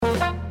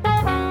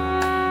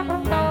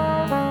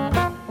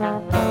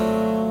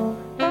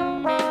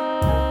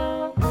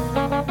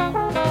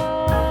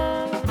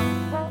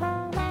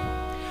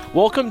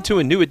Welcome to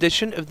a new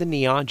edition of the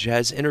Neon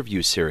Jazz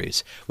Interview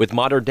Series with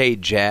modern-day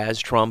jazz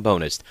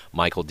trombonist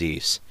Michael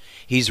Deese.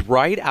 He's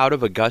right out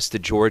of Augusta,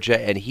 Georgia,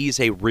 and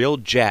he's a real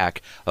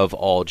jack of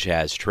all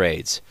jazz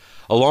trades.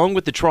 Along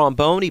with the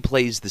trombone, he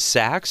plays the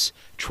sax,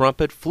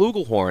 trumpet,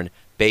 flugelhorn,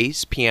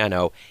 bass,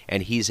 piano,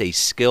 and he's a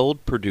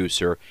skilled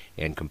producer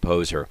and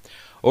composer.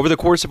 Over the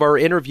course of our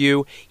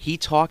interview, he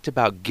talked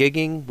about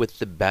gigging with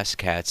the best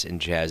cats in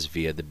jazz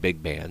via the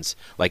big bands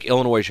like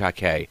Illinois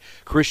Jacquet,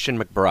 Christian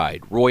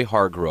McBride, Roy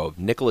Hargrove,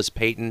 Nicholas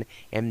Payton,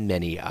 and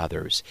many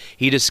others.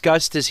 He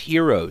discussed his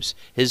heroes,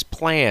 his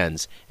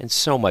plans, and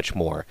so much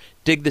more.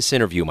 Dig this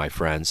interview, my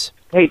friends.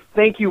 Hey,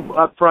 thank you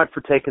up front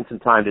for taking some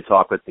time to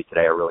talk with me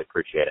today. I really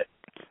appreciate it.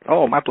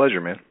 Oh, my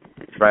pleasure, man.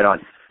 Right on.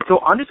 So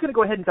I'm just going to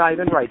go ahead and dive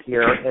in right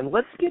here, and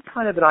let's get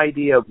kind of an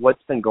idea of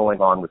what's been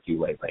going on with you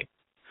lately.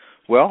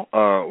 Well,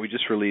 we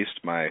just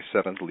released my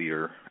 7th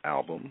Leader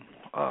album.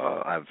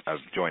 I've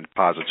joined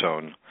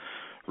Positone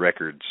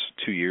Records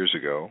 2 years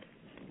ago,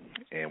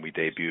 and we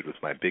debuted with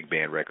my big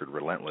band record,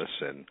 Relentless,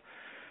 and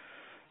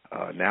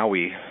now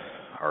we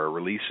are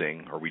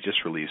releasing, or we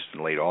just released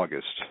in late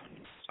August,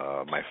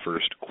 my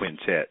first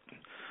quintet,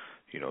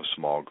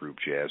 small group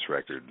jazz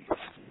record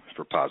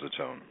for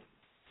Positone.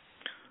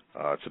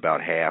 It's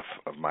about half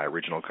of my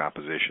original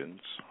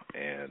compositions,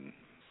 and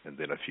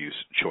then a few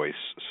choice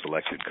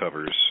selected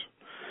covers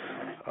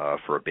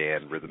for a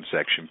band rhythm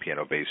section,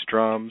 piano, bass,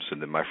 drums,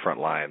 and then my front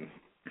line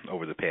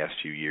over the past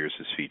few years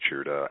has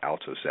featured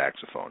alto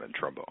saxophone and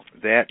trombone.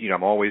 That,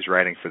 I'm always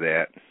writing for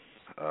that.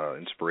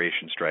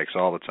 Inspiration strikes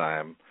all the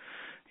time,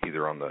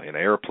 either in an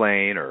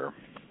airplane or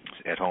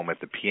at home at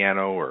the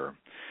piano, or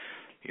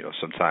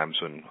sometimes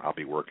when I'll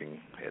be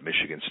working at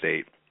Michigan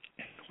State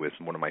with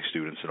one of my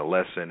students in a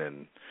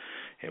lesson,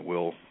 and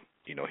we'll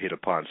hit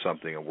upon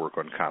something and work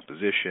on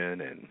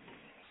composition, and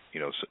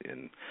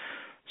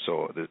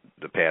so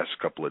the past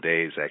couple of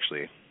days,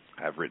 actually,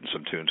 I've written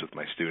some tunes with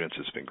my students.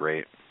 It's been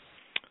great.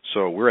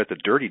 So we're at the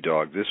Dirty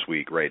Dog this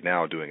week right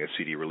now doing a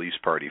CD release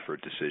party for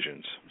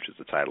Decisions, which is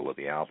the title of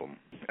the album.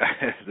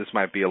 This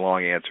might be a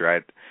long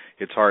answer.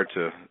 It's hard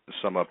to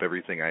sum up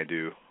everything I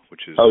do,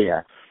 which is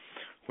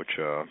which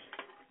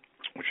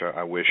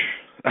I wish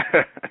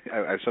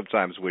I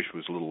sometimes wish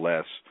was a little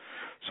less,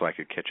 so I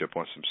could catch up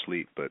on some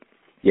sleep. But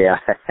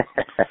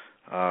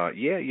I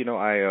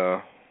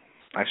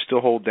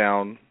still hold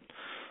down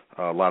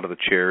a lot of the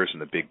chairs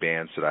in the big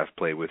bands that I've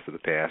played with for the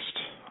past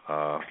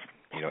 8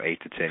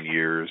 to 10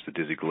 years. The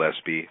Dizzy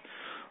Gillespie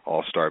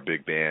All-Star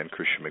Big Band,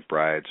 Christian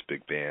McBride's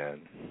Big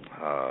Band,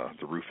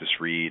 the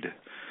Rufus Reid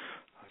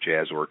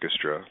Jazz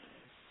Orchestra,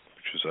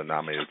 which was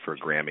nominated for a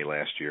Grammy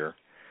last year.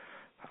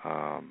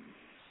 I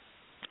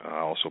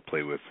also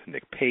play with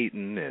Nick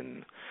Payton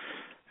and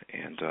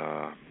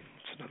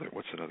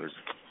what's another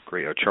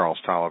great Charles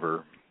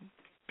Tolliver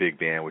Big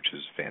Band, which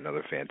is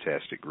another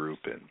fantastic group.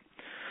 And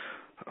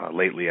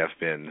lately I've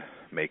been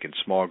making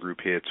small group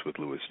hits with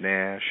Louis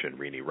Nash and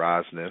Renee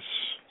Rosnes,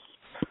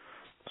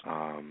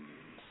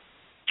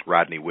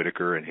 Rodney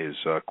Whitaker and his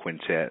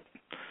quintet.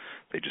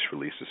 They just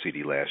released a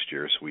CD last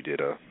year, so we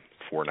did a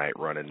 4-night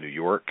run in New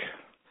York.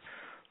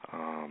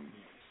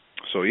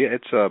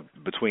 It's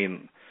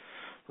between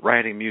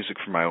writing music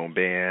for my own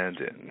band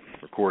and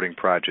recording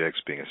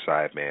projects, being a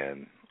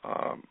sideman,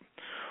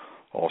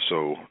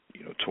 also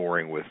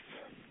touring with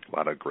a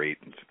lot of great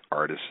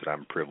artists that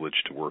I'm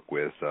privileged to work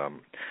with.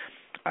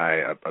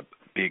 A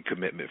big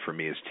commitment for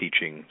me is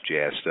teaching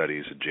jazz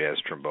studies and jazz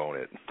trombone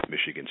at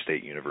Michigan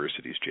State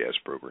University's jazz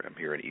program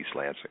here in East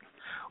Lansing.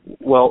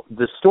 Well,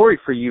 the story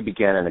for you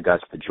began in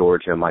Augusta,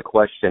 Georgia. My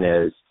question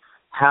is,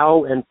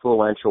 how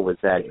influential was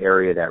that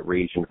area, that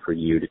region for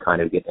you to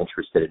kind of get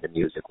interested in the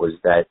music? Was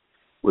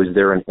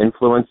there an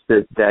influence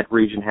that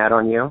region had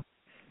on you?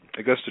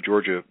 Augusta,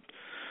 Georgia,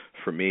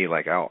 for me,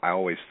 I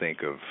always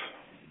think of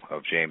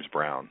James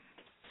Brown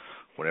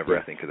whenever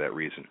I think of that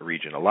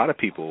region. A lot of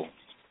people,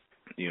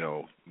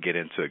 get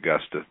into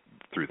Augusta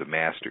through the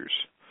Masters.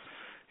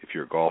 If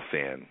you're a golf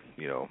fan,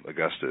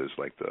 Augusta is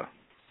like the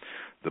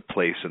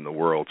place in the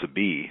world to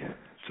be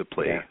to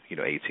play,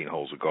 18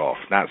 holes of golf.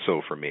 Not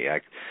so for me.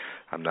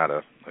 I'm not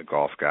a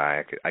golf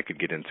guy. I could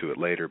get into it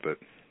later, but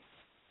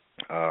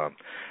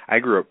I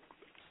grew up,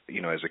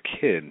 as a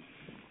kid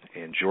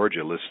in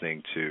Georgia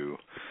listening to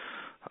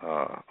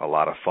a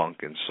lot of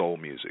funk and soul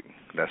music.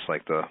 That's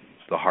like the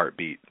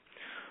heartbeat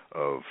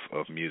of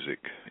music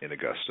in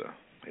Augusta.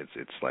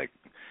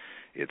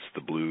 It's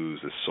the blues,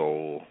 the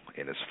soul,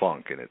 and it's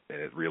funk, and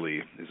it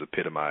really is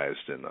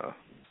epitomized in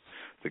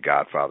the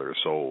Godfather of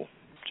Soul,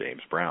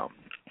 James Brown.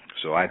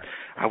 So I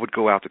would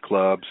go out to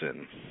clubs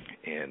and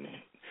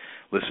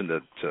listen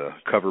to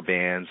cover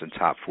bands and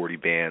top 40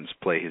 bands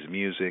play his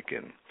music,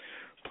 and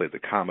play the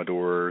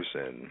Commodores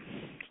and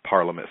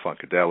Parliament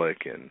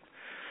Funkadelic, and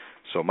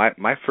so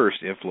my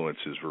first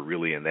influences were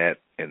really in that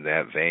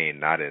vein,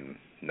 not in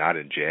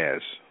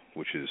jazz,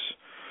 which is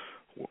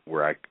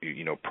where I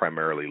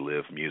primarily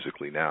live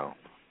musically now.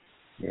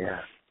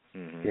 Yeah.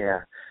 Mm-hmm.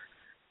 Yeah.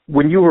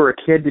 When you were a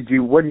kid,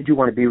 what did you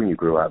want to be when you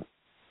grew up?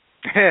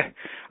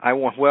 I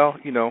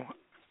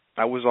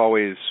was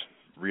always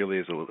really,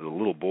 as a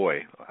little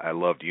boy, I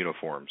loved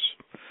uniforms.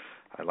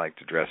 I liked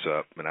to dress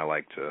up, and I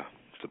liked to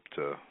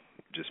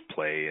just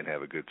play and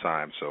have a good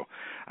time. So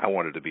I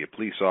wanted to be a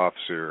police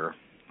officer,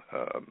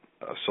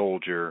 a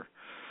soldier,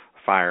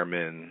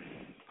 fireman,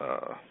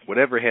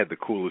 whatever had the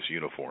coolest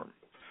uniform.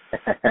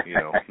 You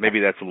know, maybe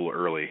that's a little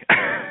early.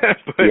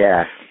 But,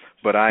 yeah.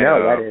 But I,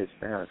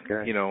 that's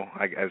good. You know,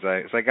 as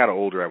I got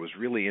older, I was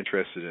really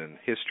interested in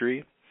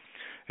history,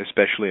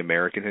 especially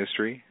American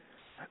history,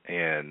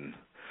 and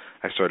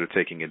I started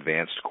taking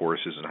advanced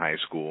courses in high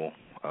school,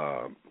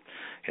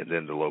 and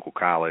then the local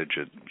college.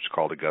 It's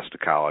called Augusta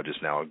College.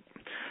 It's now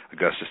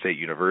Augusta State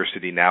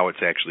University. Now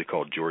it's actually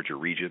called Georgia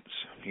Regents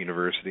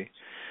University.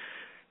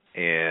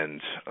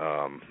 And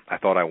I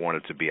thought I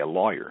wanted to be a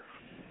lawyer.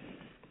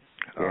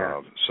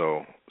 Yeah.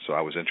 So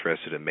I was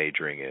interested in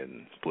majoring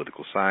in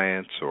political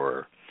science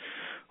or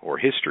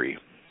history.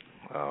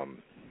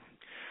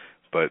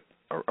 But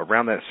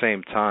around that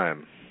same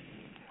time,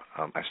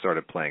 I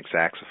started playing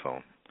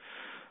saxophone.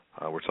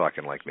 We're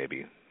talking like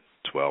maybe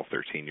 12,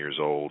 13 years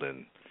old,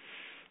 and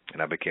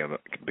I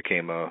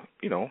became a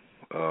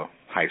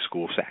high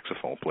school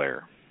saxophone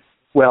player.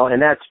 Well,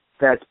 and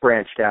that's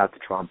branched out to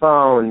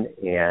trombone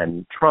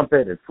and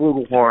trumpet and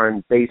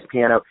flugelhorn, bass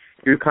piano.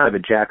 You're kind of a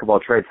jack of all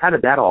trades. How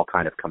did that all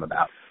kind of come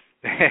about?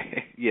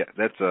 Yeah,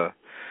 that's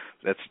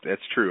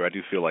true. I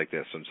do feel like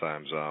that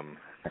sometimes.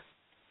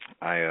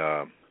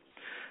 I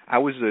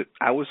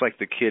was like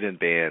the kid in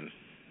band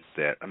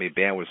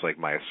band was like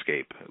my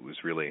escape. It was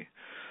really,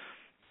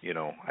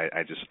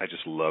 I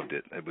just loved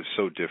it. It was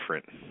so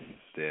different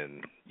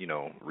than,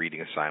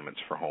 reading assignments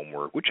for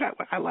homework, which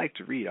I like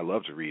to read. I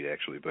love to read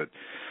actually, but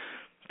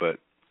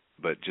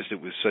just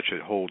it was such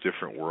a whole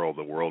different world,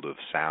 the world of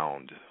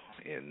sound,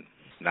 and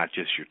not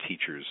just your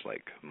teacher's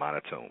like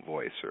monotone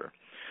voice or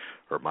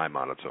my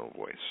monotone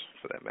voice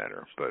for that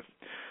matter. But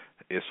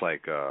it's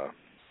like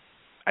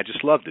I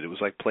just loved it. It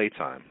was like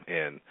playtime,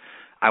 and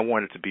I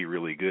wanted to be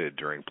really good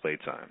during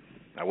playtime.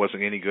 I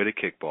wasn't any good at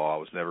kickball. I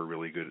was never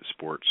really good at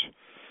sports.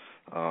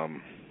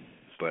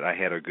 But I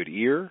had a good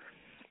ear,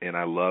 and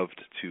I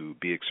loved to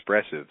be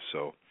expressive.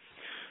 So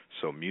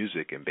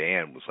music and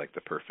band was like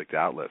the perfect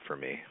outlet for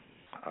me.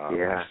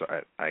 Yeah. So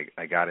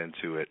I got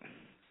into it.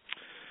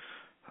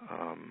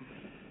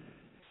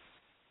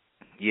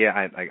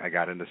 I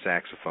got into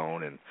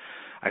saxophone, and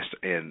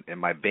and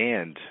my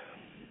band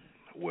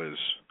was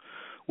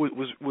we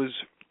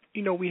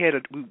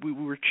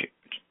were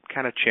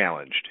kind of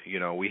challenged.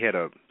 We had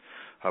a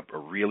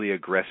really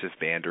aggressive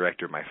band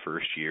director my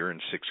first year in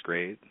 6th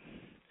grade,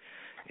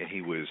 and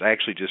I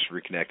actually just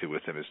reconnected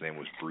with him. His name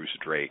was Bruce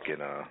Drake,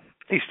 and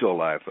he's still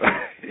alive.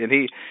 And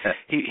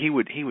he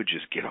would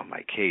just get on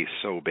my case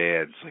so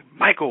bad. It's like,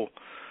 Michael,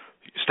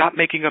 stop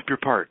making up your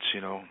parts.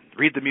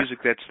 Read the music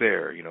that's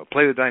there.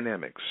 Play the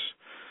dynamics.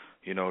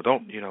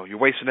 Don't. You're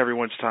wasting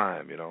everyone's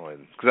time.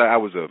 And because I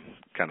was a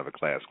kind of a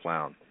class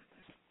clown.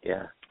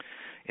 Yeah.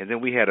 And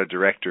then we had a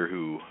director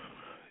who,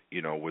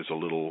 was a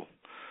little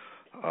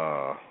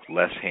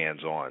less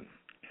hands-on.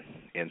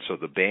 And so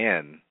the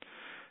band,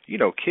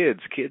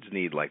 kids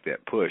need like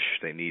that push.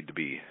 They need to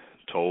be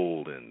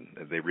told, and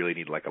they really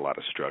need like a lot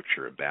of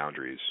structure and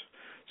boundaries,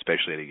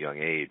 especially at a young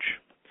age.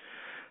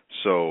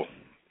 So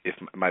if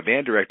my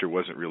band director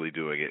wasn't really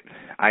doing it,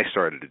 I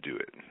started to do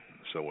it.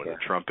 So when the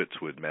trumpets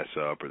would mess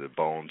up or the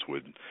bones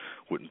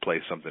wouldn't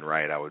play something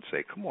right, I would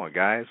say, "Come on,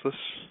 guys,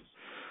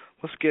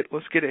 let's get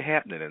it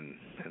happening,"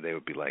 and they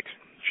would be like,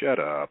 "Shut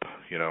up,"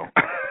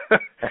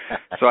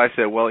 So I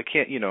said, "Well, it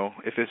can't,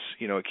 if it's,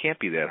 it can't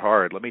be that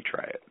hard. Let me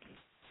try it."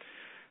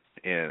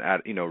 And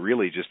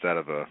really just out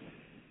of a,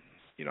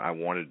 I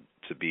wanted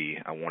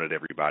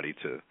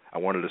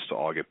us to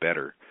all get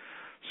better.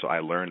 So I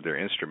learned their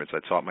instruments. I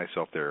taught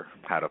myself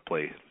how to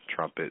play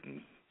trumpet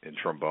and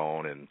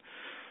trombone and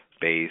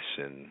bass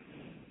and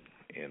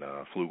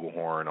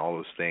flugelhorn, all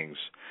those things,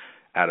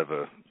 out of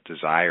a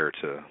desire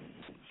to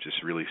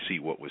just really see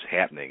what was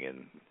happening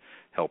and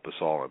help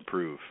us all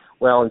improve.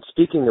 Well, and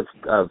speaking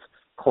of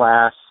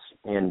class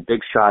and big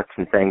shots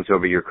and things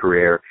over your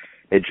career,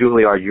 at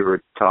Juilliard you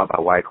were taught by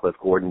Wycliffe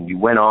Gordon. You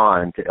went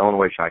on to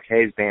Illinois Shock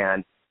Hayes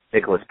Band,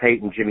 Nicholas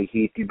Payton, Jimmy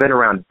Heath. You've been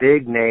around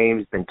big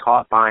names, been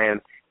taught by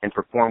him, and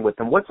performed with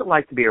them. What's it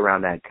like to be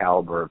around that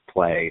caliber of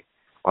play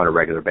on a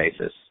regular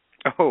basis?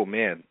 Oh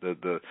man,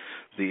 the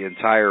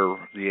entire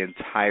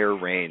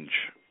range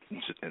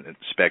and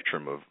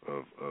spectrum of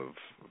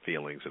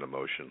feelings and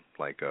emotion.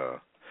 Like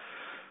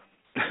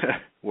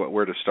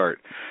where to start?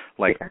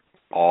 Like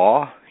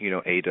awe,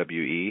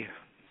 AWE,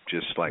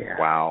 just like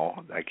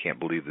wow, I can't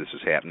believe this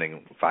is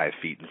happening 5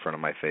 feet in front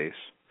of my face.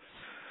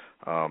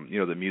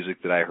 The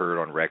music that I heard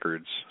on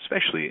records,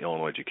 especially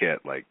Illinois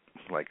Jacquet, like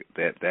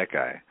that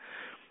guy.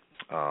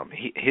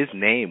 His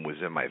name was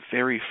in my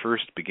very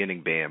first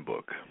beginning band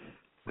book.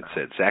 It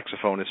said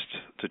saxophonist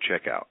to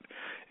check out,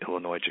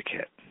 Illinois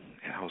Jacquet.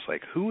 And I was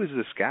like, who is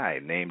this guy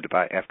named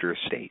after a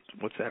state?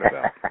 What's that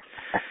about?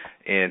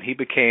 And he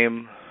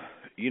became,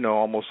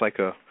 almost like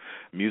a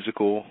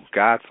musical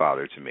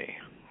godfather to me.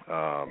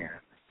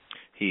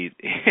 He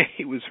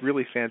was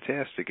really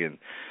fantastic, and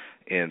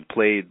and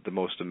played the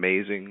most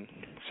amazing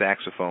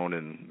saxophone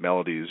and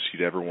melodies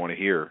you'd ever want to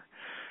hear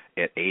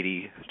at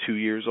 82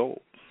 years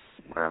old.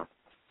 Wow.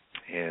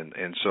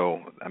 And so,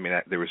 I mean,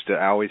 I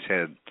always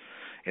had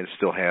and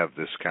still have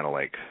this kind of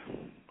like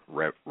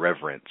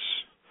reverence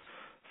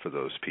for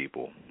those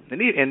people.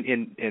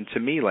 And to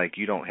me, like,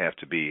 you don't have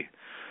to be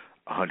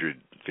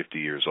 150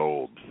 years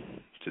old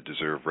to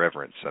deserve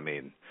reverence. I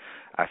mean,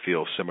 I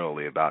feel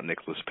similarly about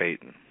Nicholas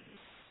Payton.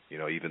 You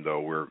know, even though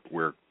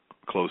we're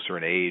closer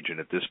in age and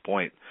at this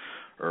point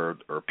are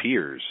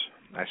peers,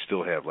 I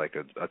still have like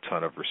a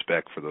ton of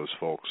respect for those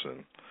folks,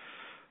 and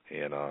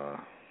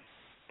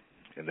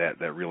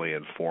that really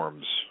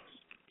informs,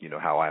 you know,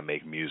 how I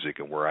make music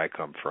and where I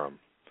come from.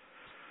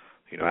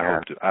 You know,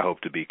 Yeah. I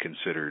hope to be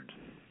considered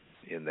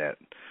in that,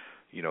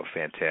 you know,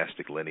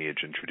 fantastic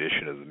lineage and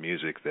tradition of the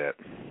music that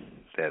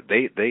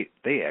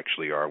they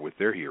actually are with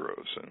their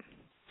heroes. And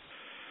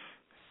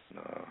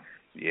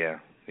yeah,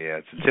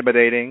 it's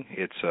intimidating.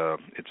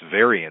 It's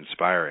very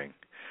inspiring.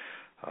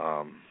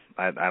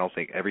 I don't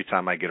think every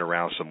time I get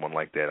around someone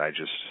like that, I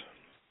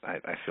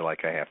feel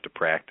like I have to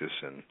practice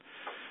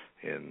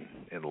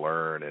and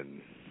learn,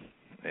 and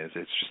it's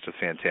just a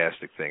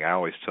fantastic thing. I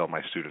always tell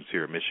my students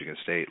here at Michigan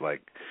State,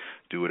 like,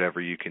 do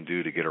whatever you can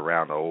do to get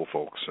around the old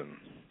folks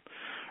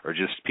or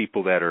just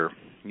people that are,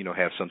 you know,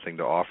 have something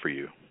to offer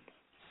you.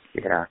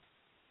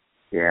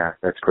 Yeah,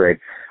 that's great.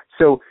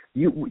 So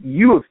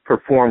you have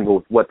performed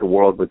with what the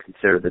world would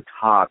consider the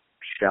top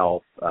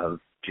shelf of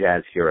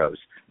jazz heroes.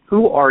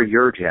 Who are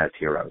your jazz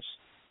heroes?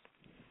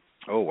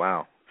 Oh,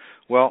 wow.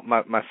 Well,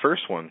 my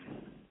first one,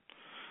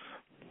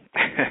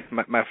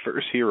 my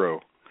first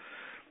hero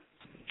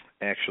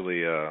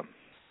actually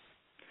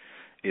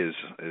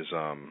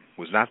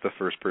was not the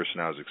first person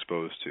I was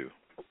exposed to.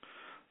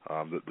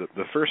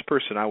 The first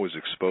person I was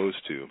exposed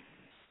to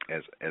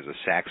as a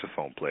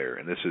saxophone player,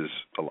 and this is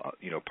a lot,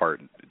 you know,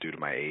 part due to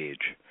my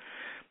age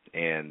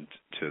and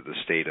to the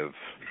state of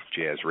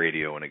jazz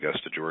radio in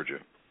Augusta, Georgia.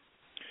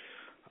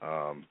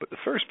 But the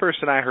first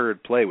person I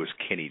heard play was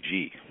Kenny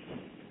G.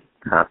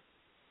 Huh.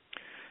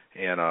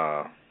 And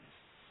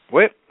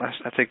wait,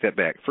 I take that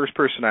back. First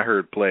person I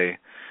heard play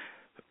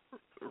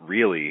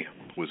really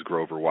was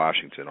Grover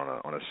Washington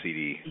on a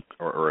CD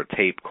or a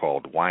tape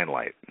called Wine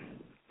Light,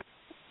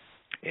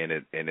 and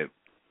it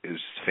is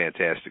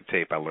fantastic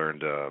tape. I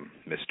learned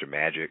Mr.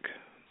 Magic,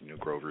 you know,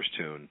 Grover's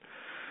tune.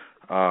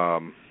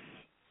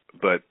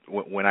 But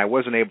when I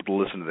wasn't able to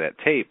listen to that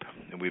tape,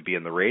 and we'd be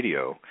in the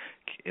radio,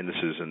 and this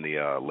is in the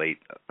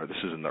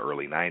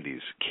early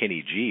 '90s,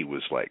 Kenny G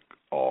was like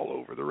all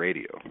over the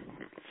radio.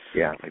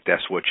 Yeah. Like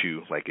that's what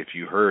you like if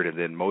you heard, and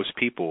then most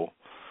people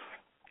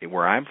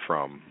where I'm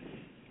from,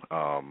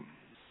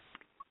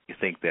 you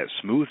think that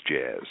smooth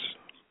jazz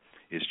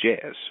is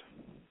jazz.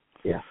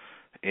 Yeah.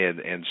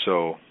 And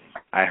so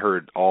I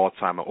heard all the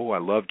time, oh, I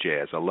love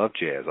jazz, I love,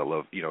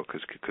 you know,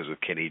 because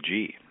of Kenny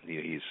G.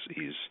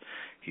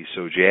 He's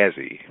so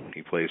jazzy.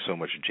 He plays so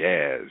much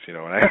jazz, you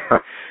know.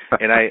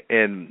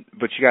 And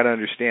but you got to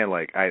understand,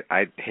 like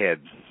I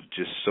had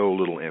just so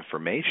little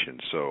information,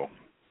 so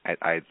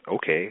I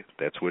okay,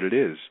 that's what it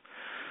is.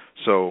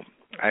 So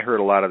I heard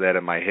a lot of that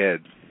in my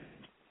head,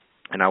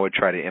 and I would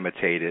try to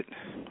imitate it,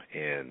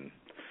 and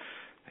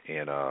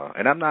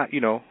I'm not,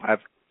 you know,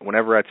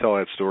 whenever I tell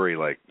that story,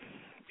 like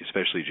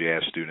especially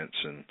jazz students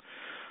and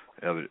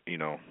other, you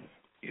know,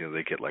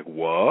 they get like,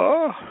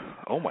 what?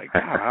 Oh my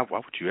God, why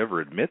would you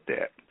ever admit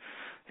that?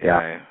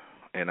 Yeah.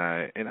 And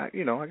I,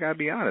 you know, I gotta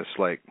be honest,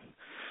 like,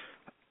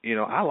 you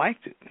know, I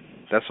liked it.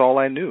 That's all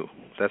I knew.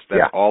 That's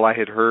all I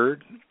had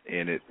heard,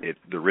 and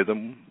the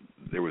rhythm,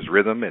 there was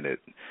rhythm in it,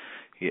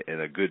 and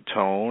a good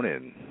tone,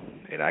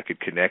 and I could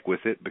connect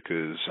with it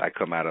because I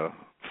come out of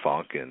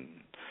funk and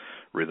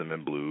rhythm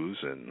and blues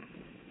and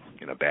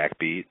a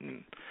backbeat,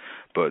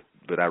 but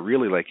I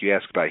really, like you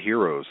asked about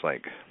heroes,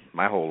 like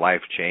my whole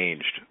life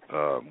changed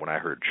when I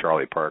heard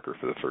Charlie Parker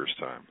for the first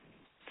time.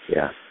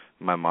 Yeah.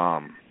 My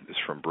mom is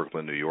from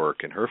Brooklyn, New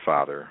York, and her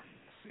father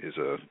is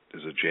a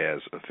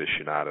jazz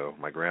aficionado,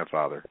 my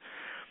grandfather.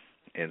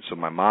 And so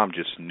my mom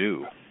just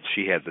knew.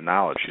 She had the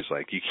knowledge. She's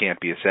like, you can't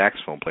be a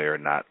saxophone player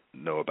and not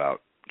know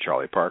about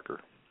Charlie Parker.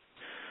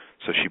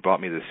 So she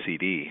bought me this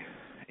CD,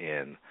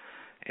 and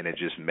it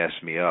just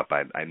messed me up.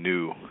 I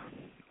knew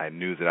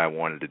that I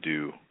wanted to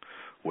do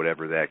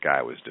whatever that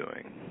guy was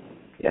doing.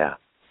 Yeah.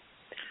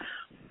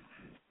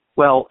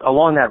 Well,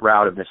 along that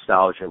route of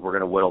nostalgia, we're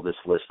going to whittle this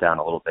list down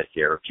a little bit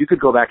here. If you could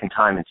go back in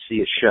time and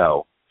see a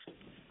show,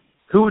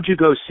 who would you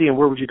go see and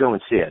where would you go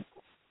and see it?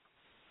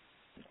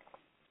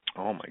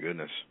 Oh, my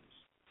goodness.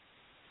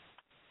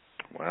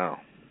 Wow.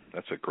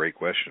 That's a great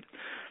question.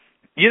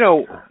 You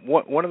know,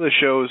 one of the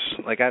shows,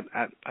 like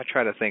I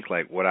try to think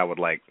like what I would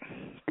like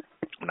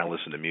when I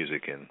listen to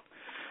music, and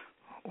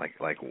like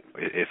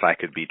if I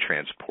could be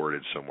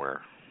transported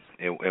somewhere.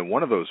 And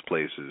one of those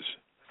places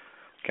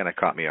kind of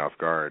caught me off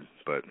guard,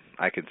 but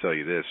I can tell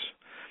you this.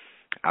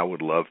 I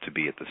would love to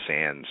be at the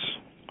Sands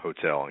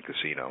Hotel and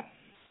Casino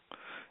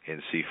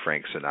and see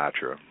Frank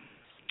Sinatra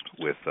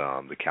with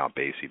the Count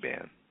Basie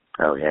Band.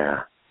 Oh,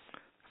 yeah.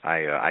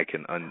 I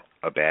can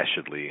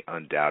unabashedly,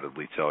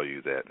 undoubtedly tell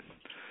you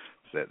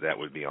that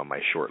would be on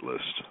my short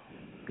list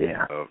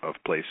of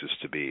places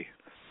to be.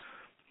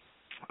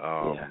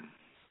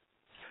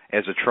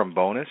 As a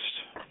trombonist,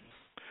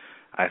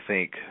 I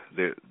think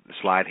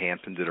Slide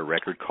Hampton did a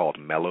record called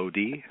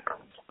Melody.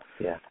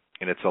 Yeah.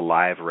 And it's a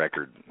live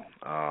record.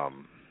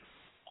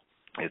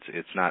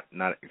 It's not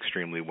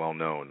extremely well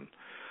known,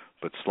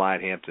 but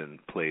Slide Hampton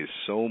plays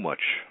so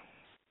much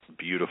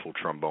beautiful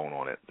trombone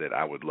on it that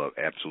I would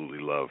absolutely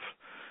love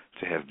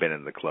to have been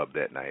in the club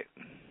that night.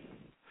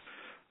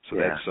 So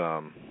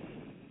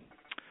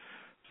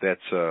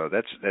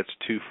that's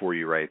two for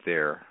you right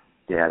there.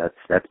 Yeah,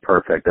 that's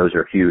perfect. Those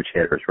are huge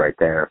hitters right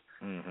there.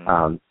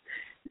 Mm-hmm.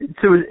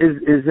 So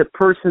is a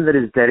person that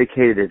has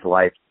dedicated his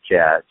life to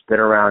jazz, been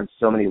around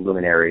so many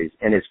luminaries,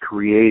 and is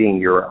creating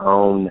your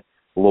own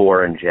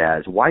lore in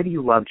jazz, why do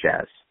you love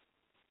jazz?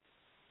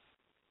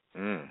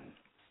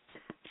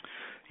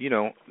 You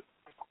know,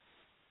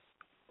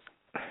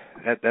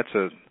 that's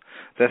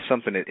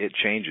something that it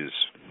changes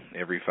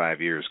every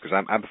 5 years, because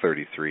I'm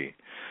 33,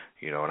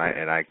 you know,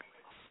 and I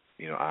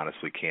you know,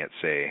 honestly can't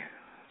say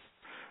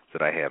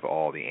that I have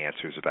all the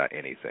answers about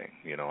anything.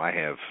 You know,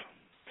 I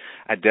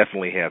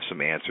definitely have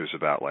some answers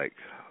about like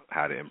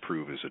how to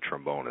improve as a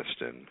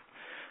trombonist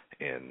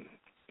and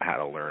how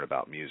to learn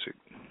about music.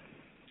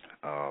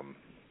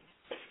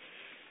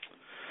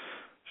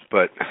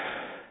 But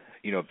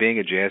you know, being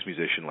a jazz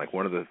musician, like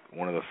one of the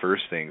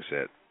first things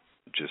that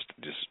just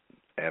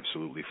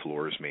absolutely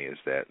floors me is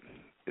that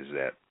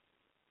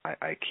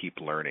I keep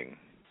learning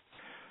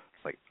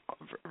like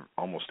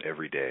almost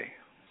every day.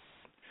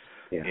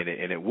 Yeah.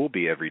 And it will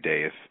be every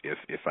day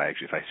if I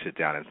sit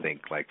down and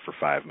think like for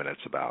 5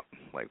 minutes about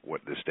like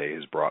what this day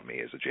has brought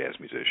me as a jazz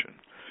musician.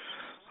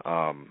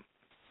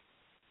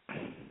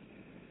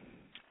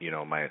 You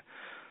know,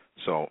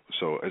 so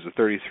as a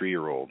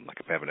 33-year-old, like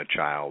I'm having a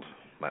child,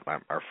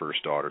 our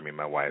first daughter, me and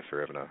my wife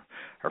are having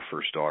our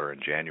first daughter in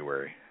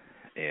January,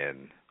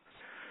 and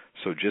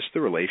so just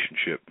the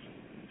relationship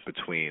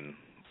between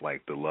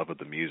like the love of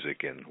the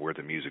music and where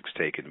the music's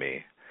taken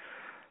me,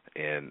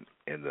 and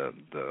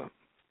the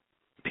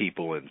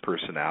people and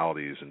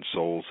personalities and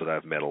souls that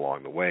I've met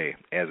along the way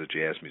as a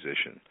jazz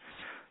musician,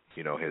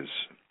 you know, has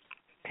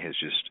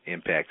just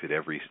impacted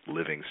every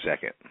living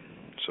second.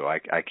 So I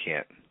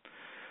can't,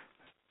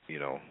 you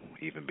know,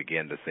 even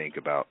begin to think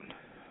about,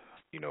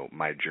 you know,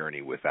 my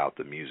journey without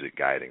the music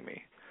guiding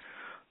me.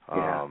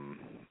 Yeah.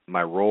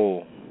 My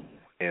role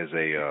as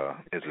a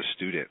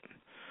student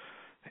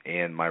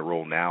and my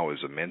role now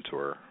as a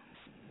mentor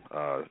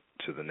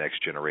to the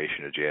next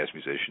generation of jazz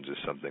musicians is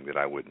something that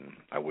I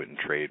wouldn't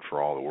trade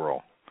for all the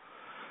world.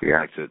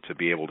 Yeah. Like to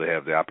be able to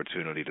have the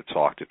opportunity to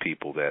talk to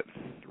people that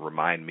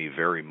remind me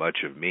very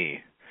much of me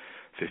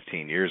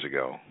 15 years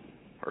ago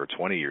or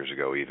 20 years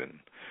ago even.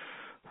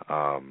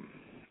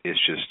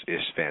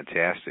 It's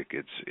fantastic.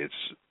 It's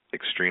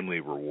extremely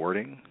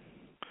rewarding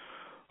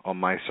on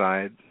my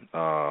side.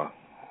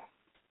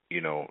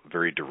 You know,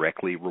 very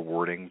directly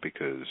rewarding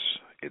because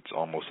it's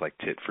almost like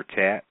tit for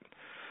tat.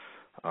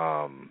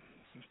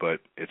 But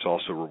it's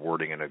also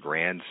rewarding in a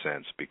grand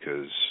sense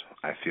because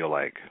I feel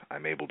like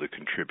I'm able to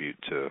contribute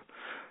to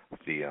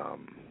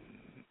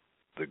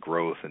the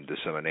growth and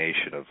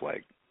dissemination of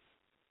like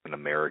an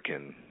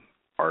American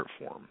art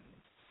form.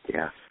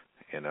 Yeah.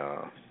 And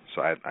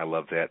so I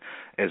love that.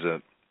 As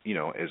a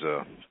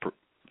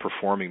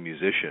performing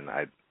musician,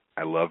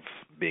 I love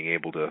being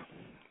able to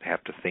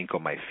have to think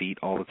on my feet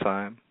all the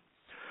time.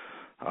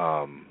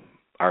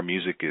 Our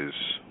music is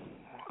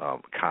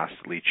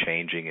constantly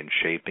changing and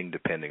shaping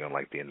depending on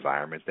like the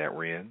environment that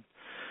we're in.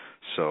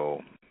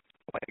 So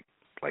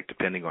like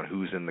depending on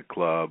who's in the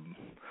club,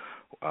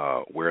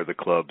 where the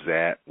club's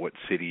at, what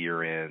city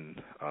you're in,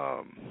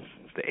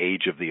 the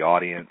age of the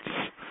audience,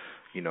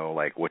 you know,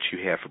 like what you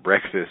have for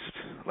breakfast,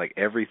 like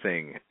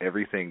everything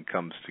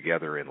comes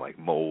together and like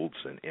molds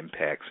and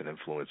impacts and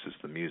influences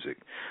the music.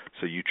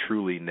 So you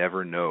truly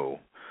never know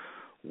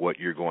what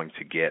you're going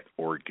to get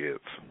or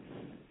give.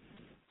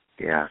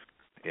 Yeah.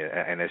 Yeah,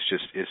 and it's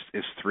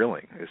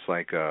thrilling. It's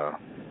like,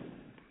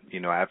 you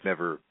know, I've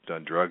never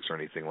done drugs or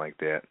anything like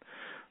that,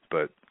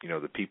 but you know,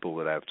 the people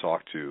that I've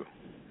talked to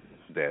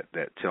that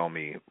tell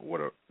me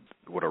what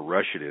a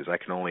rush it is, I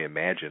can only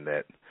imagine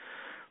that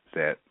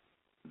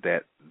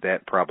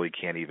probably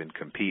can't even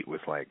compete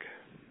with like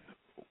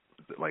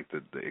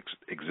the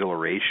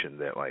exhilaration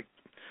that like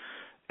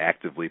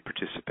actively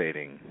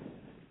participating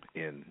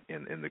in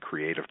the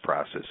creative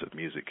process of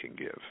music can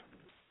give.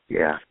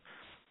 Yeah.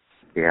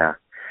 Yeah.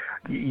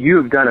 You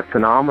have done a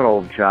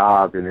phenomenal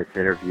job in this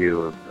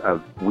interview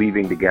of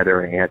weaving together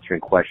and answering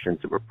questions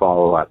that were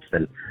follow-ups,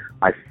 and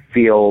I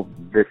feel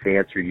this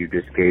answer you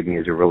just gave me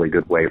is a really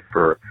good way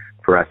for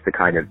us to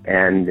kind of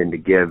end and to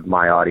give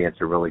my audience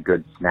a really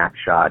good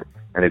snapshot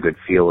and a good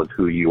feel of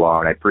who you are.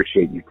 And I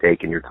appreciate you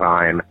taking your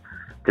time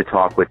to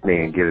talk with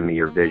me and giving me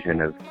your vision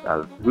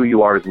of who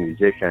you are as a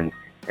musician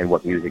and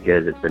what music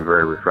is. It's been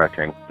very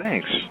refreshing.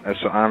 Thanks.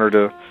 It's an honor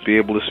to be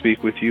able to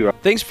speak with you.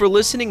 Thanks for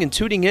listening and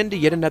tuning in to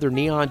yet another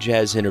Neon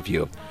Jazz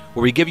interview,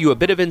 where we give you a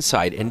bit of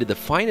insight into the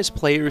finest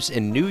players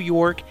in New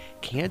York,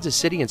 Kansas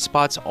City, and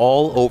spots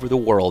all over the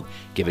world,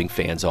 giving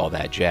fans all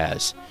that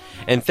jazz.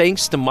 And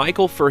thanks to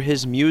Michael for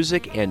his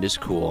music and his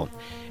cool.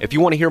 If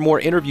you want to hear more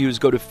interviews,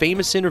 go to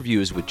Famous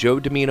Interviews with Joe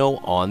Dimino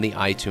on the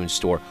iTunes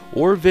Store,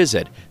 or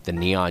visit the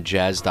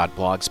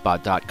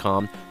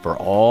neonjazz.blogspot.com for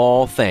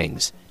all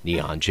things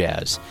Neon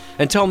Jazz.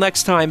 Until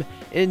next time,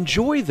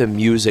 enjoy the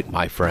music,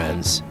 my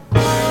friends.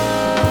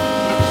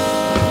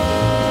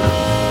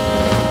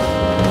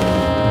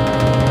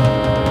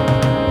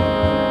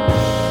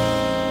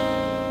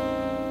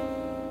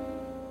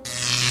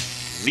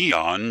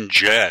 Neon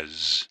Jazz.